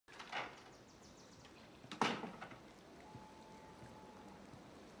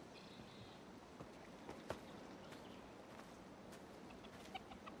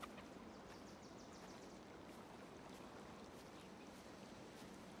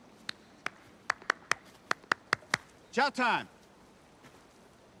Chow time.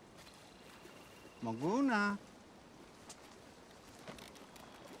 Maguna.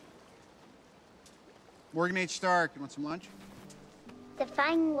 Morgan H. Stark, you want some lunch?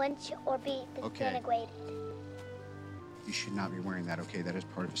 Defying lunch or be disintegrated. You should not be wearing that, okay? That is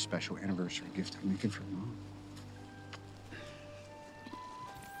part of a special anniversary gift I'm making for Mom.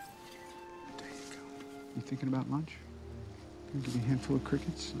 There you go. You thinking about lunch? Can I give you a handful of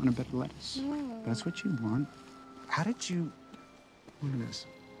crickets on a bed of lettuce? That's what you want. How did you... Look at this.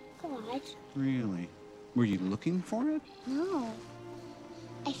 God. Really? Were you looking for it? No.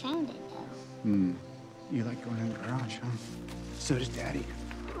 I found it, though. You like going in the garage, huh? So does Daddy.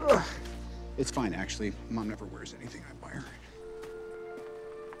 Ugh. It's fine, actually. Mom never wears anything I buy her.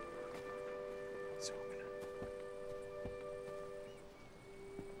 It's open.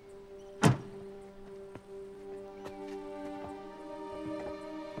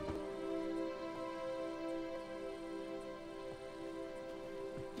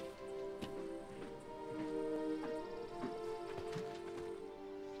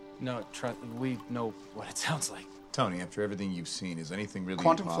 No, we know what it sounds like. Tony, after everything you've seen, is anything really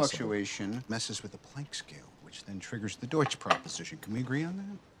Quantum impossible? fluctuation messes with the Planck scale, which then triggers the Deutsch proposition. Can we agree on that?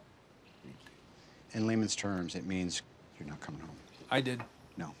 In layman's terms, it means you're not coming home. I did.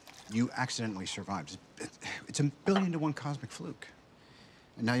 No, you accidentally survived. It's a 1,000,000,000 to 1 cosmic fluke.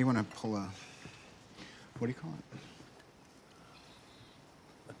 And now you want to pull a, what do you call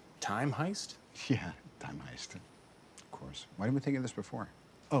it? A time heist? Yeah, time heist. Of course. Why didn't we think of this before?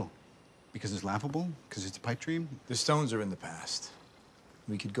 Oh, because it's laughable? Because it's a pipe dream? The stones are in the past.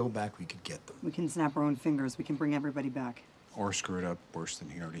 We could go back, we could get them. We can snap our own fingers. We can bring everybody back. Or screw it up worse than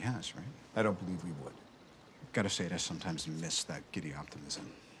he already has, right? I don't believe we would. Gotta say, I sometimes miss that giddy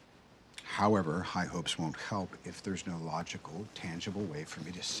optimism. However, high hopes won't help if there's no logical, tangible way for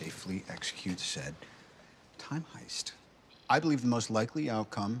me to safely execute said time heist. I believe the most likely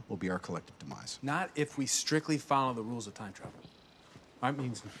outcome will be our collective demise. Not if we strictly follow the rules of time travel. That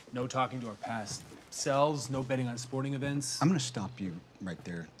means no talking to our past selves, no betting on sporting events. I'm gonna stop you right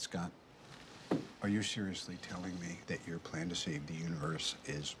there, Scott. Are you seriously telling me that your plan to save the universe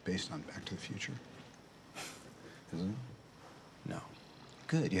is based on Back to the Future? Is it? No.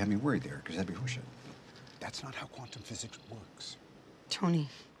 Good, you had me worried there, because that'd be horseshit. That's not how quantum physics works. Tony,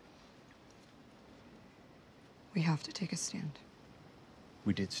 we have to take a stand.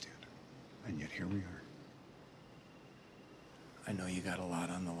 We did stand, and yet here we are. I know you got a lot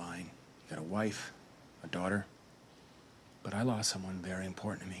on the line. You got a wife, a daughter. But I lost someone very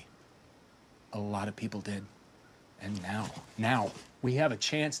important to me. A lot of people did. And now, we have a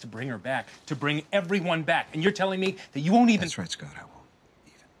chance to bring her back, to bring everyone back. And you're telling me that you won't even... That's right, Scott, I won't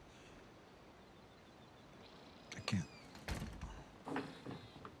even. I can't.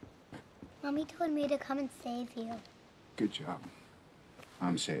 Mommy told me to come and save you. Good job.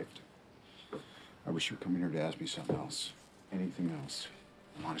 I'm saved. I wish you were coming here to ask me something else. Anything else.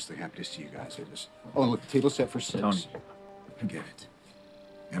 I'm honestly happy to see you guys. Oh, look, the table's set for 6. Tony, I get it.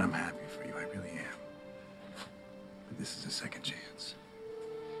 And I'm happy for you, I really am. But this is a second chance.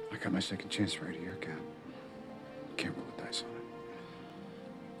 I got my second chance right here, Cap. Can't roll the dice on it.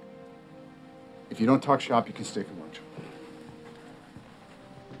 If you don't talk shop, you can stay for lunch.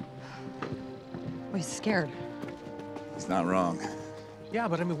 Oh, he's scared. He's not wrong. Yeah,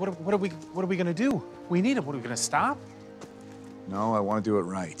 but I mean, what are we gonna do? We need him. What, are we gonna stop? No, I want to do it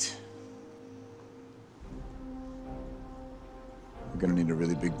right. We're gonna need a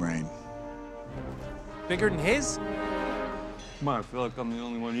really big brain. Bigger than his? Come on, I feel like I'm the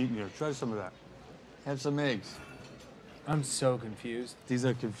only one eating here. Try some of that. Have some eggs. I'm so confused. These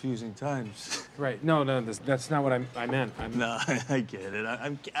are confusing times. Right. No, that's not what I meant. No, I get it.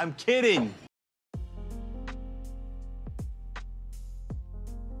 I'm kidding.